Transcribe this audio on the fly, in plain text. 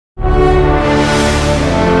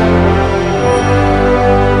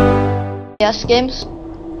FPS games.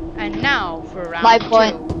 And now for round My 2.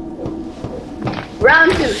 point.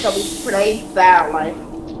 Round 2 shall be played fair life.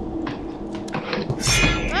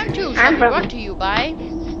 Round 2 shall be brought to you by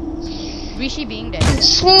Rishi being dead.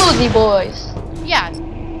 Smoothie boys. Yeah,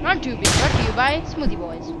 round 2 being brought to you by Smoothie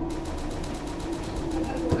Boys.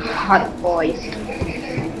 Hot boys.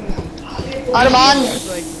 Armaan,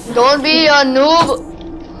 Good. don't be a noob.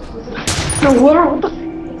 The world.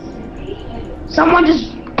 Someone just.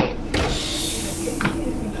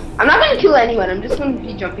 I'm not gonna kill anyone. I'm just gonna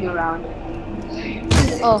be jumping around.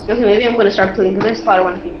 Oh, Okay, maybe I'm gonna start killing because I spotted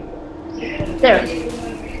one of you. There.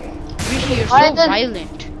 Rishi, you're Why so did-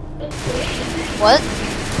 violent. what?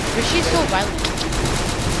 Rishi's so violent.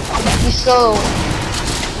 He's so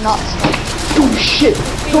not. Oh shit!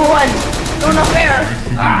 Go on! Go not fair!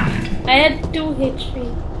 I had 2 HP.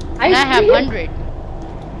 And I have 100.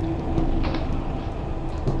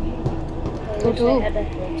 I wish I had a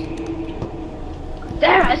hit.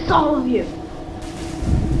 There, I saw all of you.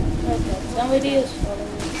 Okay, somebody is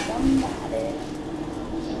following me. Somebody.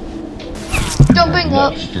 Jumping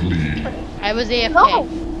up. Lost the lead. I was AFK. No!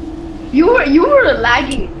 You were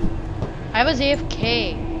lagging. I was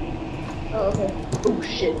AFK. Oh, okay. Oh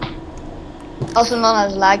shit. Also known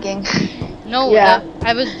as lagging. No, Yeah.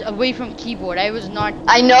 I was away from keyboard. I was not.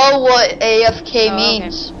 I know what AFK Oh, okay.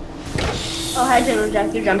 means. Oh, hi, General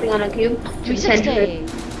Jack. You're jumping on a cube. To the center. 360.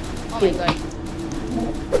 Oh my god.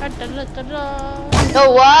 Da-da-da-da-da.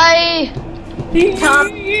 No, why? Tom.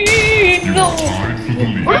 No! Tied for the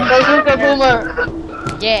lead. Bazooka Boomer.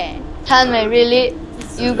 Yeah. Tanmay, really?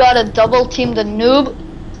 You gotta double team the noob?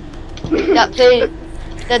 That play.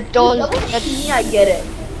 That does. That, Yeah, I get it.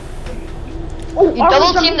 Oh, you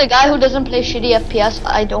double team the guy who doesn't play shitty FPS?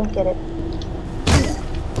 I don't get it.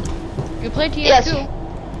 You play TF2? Yes.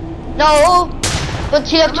 No! But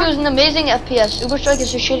TF2 is an amazing FPS. Uberstrike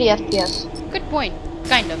is a shitty FPS. Good point.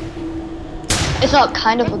 Kind of. It's not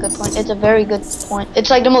kind of a good point, it's a very good point. It's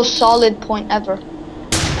like the most solid point ever.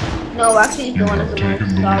 No, actually, it's the one that's the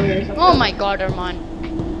most solid or something. Oh my god, Armaan.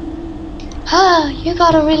 Ah, you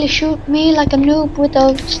gotta really shoot me like a noob with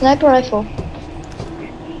a sniper rifle.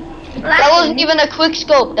 That wasn't even a quick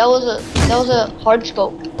scope. That was a hard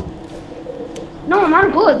scope. No,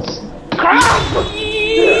 not bullets.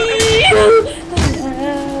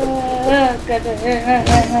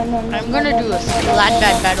 I'm gonna do a splat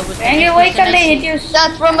bat battle with Angie, why can't I hit you?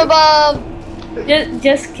 That's from above.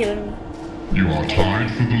 Just kill me. You are tied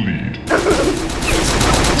for the lead.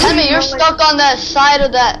 Tell me, you're stuck on that side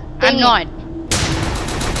of that thing. I'm not.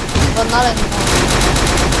 But not anymore.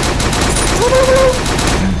 You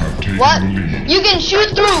have taken What? the lead. You can shoot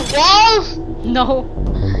through walls? No.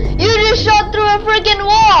 You just shot through a freaking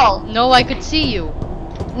wall. No, I could see you.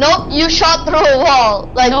 Nope, you shot through a wall.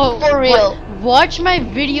 Like, No. for real. Watch my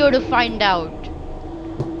video to find out.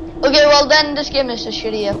 Okay, well then this game is a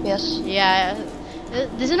shitty FPS. Yeah.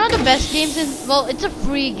 This is not the best game since, well, it's a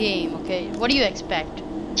free game, okay? What do you expect?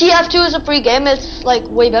 TF2 is a free game, it's like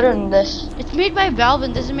way better than this. It's made by Valve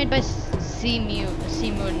and this is made by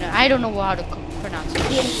C-Moon. I don't know how to pronounce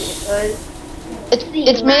it.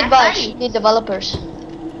 It's made by shitty developers.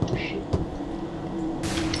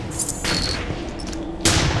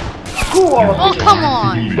 Oh, come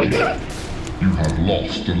on. You have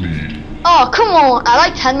lost the lead. Oh, come on. I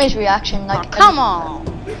like Tenmay's reaction. Like, Oh, come on.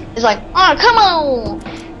 It's like, oh, come on.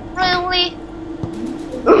 Really?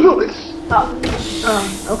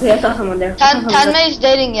 Okay, I saw someone there. Tenmay's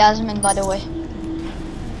dating Yasmin, by the way.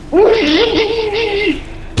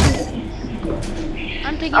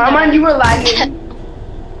 I'm taking Armaan, that you were lagging.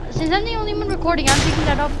 Since I'm the only one recording, I'm taking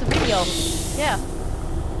that off the video. Yeah.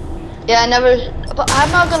 Yeah, I never. But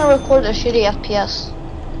I'm not gonna record a shitty FPS.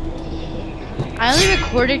 I only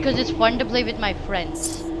record it because it's fun to play with my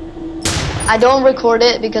friends. I don't record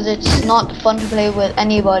it because it's not fun to play with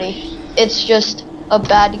anybody. It's just a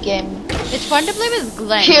bad game. It's fun to play with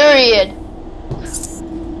Glenn. Period.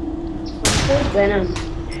 Venom.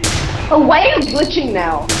 Oh, why are you glitching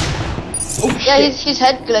now? Oh, Yeah, shit. he's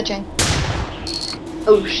head glitching.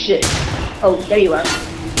 Oh shit. Oh, there you are.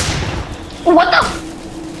 Oh, what the?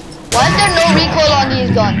 Why is there no recoil on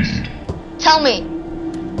these guns? Tell me.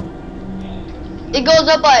 It goes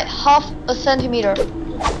up by half a centimeter.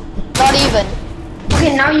 Not even.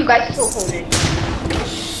 Okay, now you guys still hold it.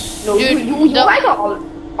 No, Dude, you guys are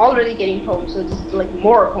already getting home, so this is like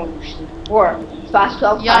more home. Or fast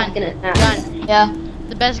 12 Yan, fast in it. Yan. Yeah.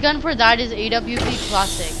 The best gun for that is AWP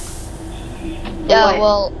Classic. Yeah, What?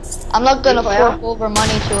 well, I'm not gonna Free fire? fork over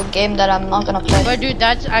money to a game that I'm not gonna play. But dude,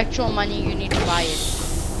 that's actual money. You need to buy it.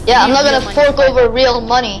 Yeah, I'm you not real gonna money fork to buy over real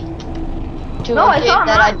money to No, a I game saw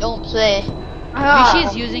that I mine. don't play. Rishi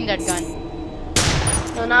is using that gun.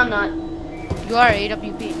 No, no, I'm not. You are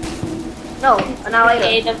AWP. No, an hour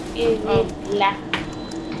later. AWP black.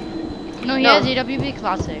 No, he No. has AWP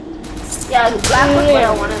Classic. Yeah, the black was what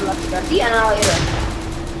I wanted left to see, an hour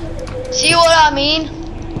later. See what I mean?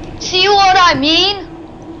 See what I mean?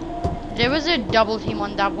 There was a double team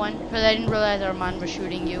on that one because I didn't realize Armaan was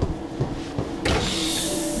shooting you.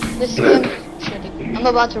 This game shitty. I'm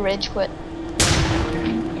about to rage quit.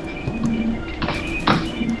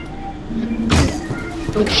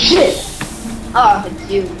 Oh shit! Oh,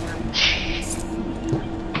 it's you.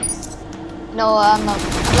 No, I'm not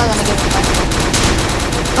gonna give it back.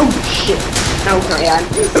 Oh shit! That was not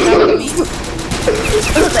That was me.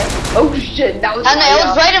 I was like, oh shit, that was And I was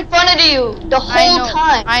not right in front of you the whole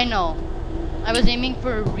time. I know. I was aiming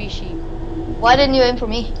for Rishi. Why didn't you aim for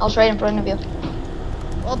me? I was right in front of you.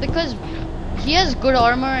 Well, because he has good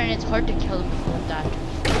armor and it's hard to kill him with that.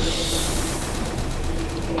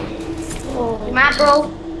 Oh, Matt, bro.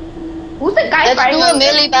 Who's the guy Let's fighting do a over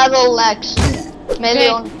there? melee battle next. Melee Okay.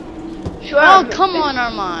 on. Sure. Oh, come on,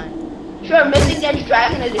 Armaan. Sure, Mythic against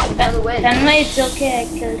Dragon Edition for the win. Tanmay, it's okay, I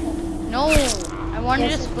killed him. No, I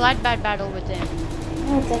wanted Yes, a splat bat battle with him.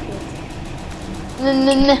 No, it's okay.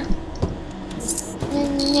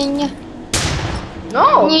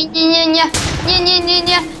 No.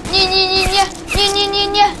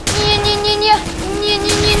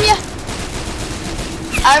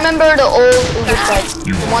 I remember the old Uberstrike,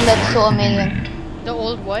 the one that's so amazing. The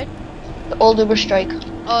old what? The old Uberstrike,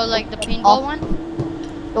 Oh, like the paintball one?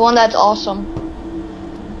 the one that's awesome.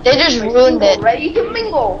 They just ruined it. Ready to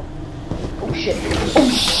mingle. Oh shit. Oh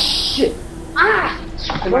shit. Ah.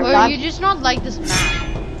 Or you just not like this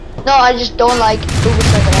map? No, I just don't like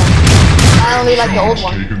Uberstrike at all. I only like the old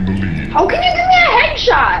one. Taken the lead. How can you give me a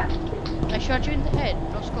headshot? I shot you in the head.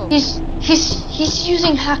 No scope. He's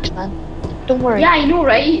using hacks, man. Don't worry. Yeah, I know,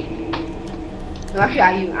 right? No, actually,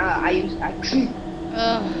 I use hacks.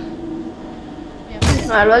 Ugh.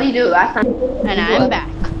 No, I really do. Last time. And I'm back.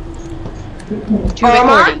 To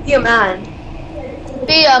Armaan, recording. be a man.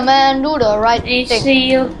 Be a man, do the right You thing.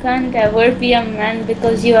 see, you can't ever be a man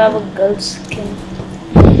because you have a girl skin.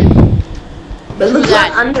 But look That.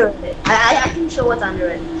 what's under it. I can show what's under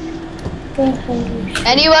it. The hell is she?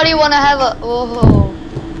 Anybody wanna have a? Oh,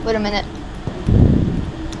 wait a minute.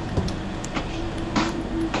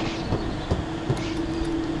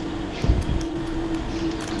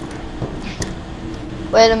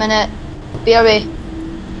 Wait a minute. BRB.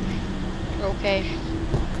 Okay.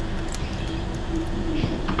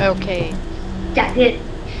 Okay. That's it.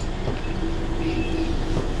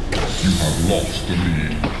 You have lost the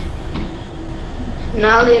lead.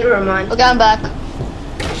 Now later, Armaan. Okay, I'm back.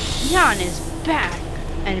 Jan is back.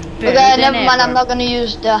 And better Okay, than never mind. ever. I'm not gonna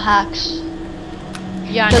use the hacks.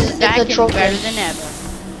 Jan because is it's back a and trophy. better than ever.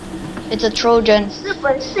 It's a Trojan.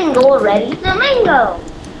 Super single ready to mingle.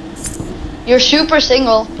 You're super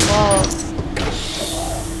single. Whoa.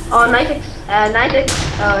 Oh, Nitix,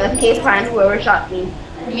 FK plan, whoever shot me.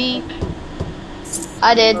 Me.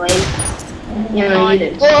 I did. Lame. You know, you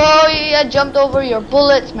did. Whoa, you jumped over your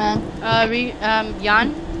bullets, man.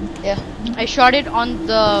 Jan. Yeah. I shot it on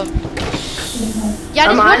the. Yeah,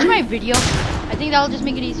 just Armaan? watch my video. I think that'll just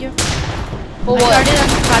make it easier. For I what? shot it on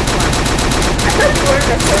the platform. I thought you were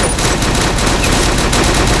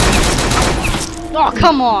the Oh,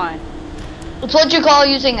 come on. It's what you call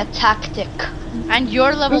using a tactic. And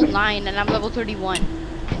you're level 9 and I'm level 31.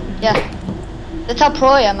 Yeah. That's how pro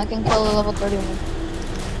I am. I can kill a level 31.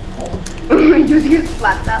 first. You just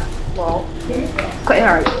flat that. Well, quite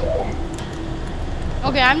hard.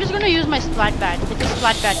 Okay, I'm just gonna use my splat bat. It's a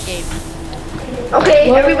splat bat game. Okay,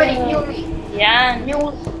 Whoa. everybody, heal me. Yeah.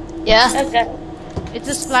 News. Yeah. Okay. It's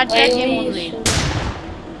a splat Why bat we game only. should-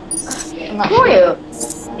 I'm not Who sure. are you?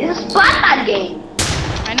 It's a splat that game.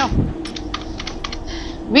 I know.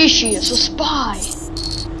 Rishi is a spy.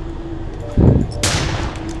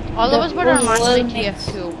 All of us but The Armaan whole play mix.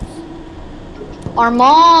 TF2.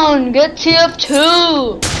 Armaan, get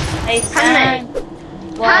TF2. I can't.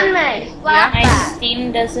 Hanmei, splat My that.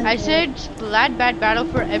 Steam doesn't. I work. said splat bat battle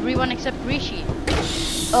for everyone except Rishi.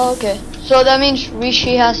 Oh, okay. So that means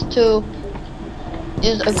Rishi has to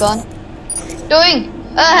use a gun. Doing.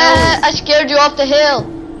 I scared you off the hill.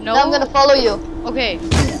 No. Now I'm gonna follow you. Okay.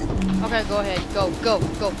 Okay, go ahead. Go,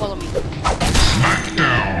 follow me.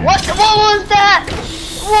 Smackdown. What was that?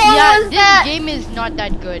 What Yeah, was this that? game is not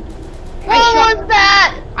that good. What was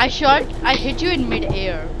that? I hit you in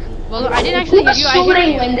mid-air. Well, I didn't actually hit Who's you, I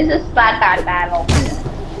shooting hit when air. this is splat that battle?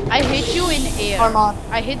 I hit you in air. Armaan.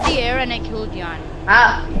 I hit the air and I killed Jan.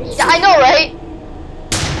 Ah. Yeah, I know, right?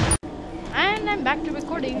 And I'm back to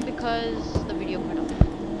recording because the video cut off.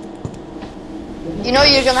 You know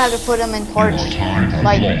you're gonna have to put them in Your parts. time has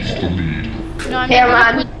Like, lost the lead. No, Hey,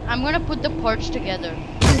 Armaan. I'm gonna put the parts together.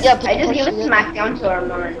 yeah, put I the just parts gave a together. smackdown to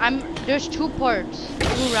Armaan. There's 2 parts,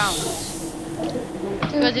 2 rounds.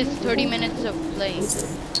 Because it's 30 minutes of playing.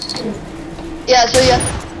 Yeah, so yeah.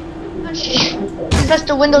 Press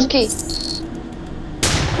the Windows key.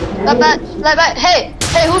 Splat bat. Hey,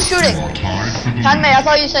 who's shooting? You are tied for the Kanmei, I lead.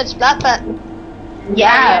 thought you said splat bat. I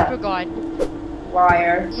Yeah, forgot.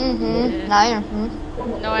 liar. Mm-hmm. Liar.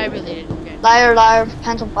 No, I really didn't forget. Liar,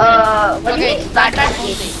 pencil fire. What do you Okay, mean splat splat bat bat?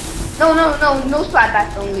 only. No splat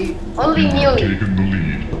bat only. Only You have melee. taken the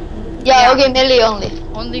lead. Yeah, okay, melee only.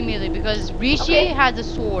 Only melee because Rishi Okay. has a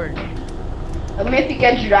sword. A mythic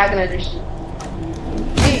edge dragon edition.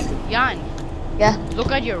 Hey, Jan, Yeah.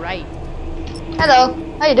 look at your right. Hello.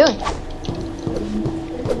 How you doing?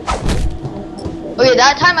 Okay,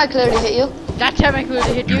 that time I clearly hit you. That time I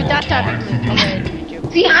clearly hit you. That time I clearly hit you.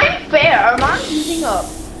 See, I'm fair. Armaan's using a.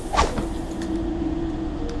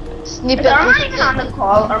 Sneak Is it. Armaan even on the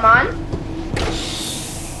call, Armaan?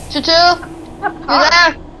 Tutu, you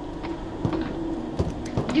there?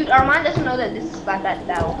 Dude, Armaan doesn't know that this is splat bat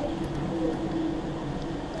battle.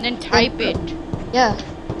 Then type it. Yeah.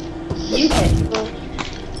 You can.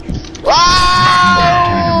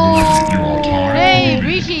 Wow! You are tied. Hey,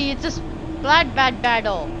 Rishi, it's a splat bat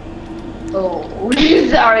battle. Oh,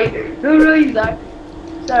 sorry. I'm really sorry.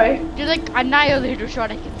 Sorry. You're like annihilator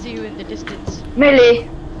shot. I can see you in the distance. Melee.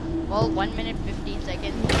 Well, 1 minute 15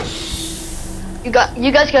 seconds.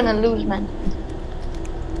 You guys gonna lose, man.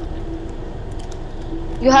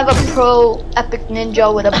 You have a pro epic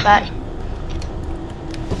ninja with a bat.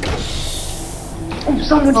 Oh,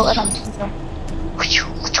 someone Oh, jumped.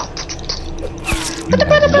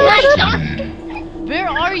 Where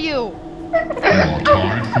are you? You are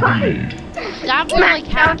tied for the lead. That was like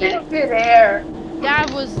Smackdown hacking. in midair.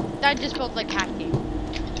 That just felt like hacking.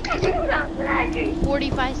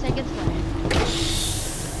 45 seconds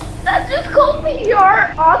left. That just called me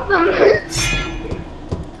your awesome.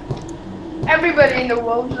 Everybody in the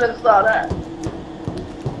world should have saw that.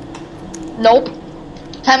 Nope.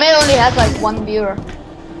 Tame only has like 1 viewer.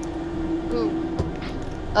 Who?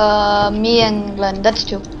 Me and Glenn. That's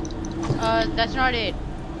 2. That's not it.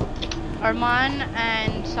 Armaan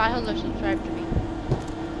and Sahil are subscribed to me.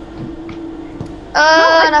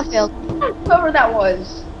 And I failed. Whoever that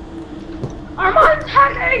was. Armaan's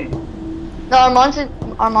hacking! No,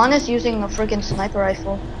 Armaan is using a freaking sniper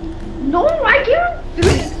rifle. No, I can't do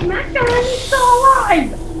it. Smackdown and he's still alive!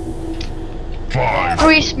 5,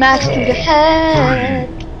 3 smacks to the head.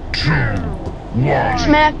 2, 1.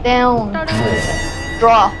 Smack down.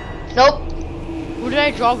 Draw. Nope. Who did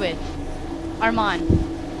I draw with? Armaan.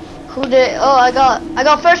 Who did? Oh, I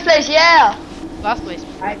got first place. Yeah. Last place.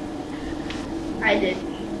 I did.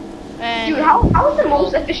 And Dude, how is the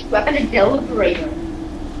most efficient weapon a deliberator?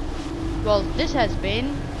 well, this has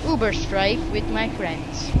been Uberstrike with my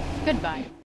friends. Goodbye.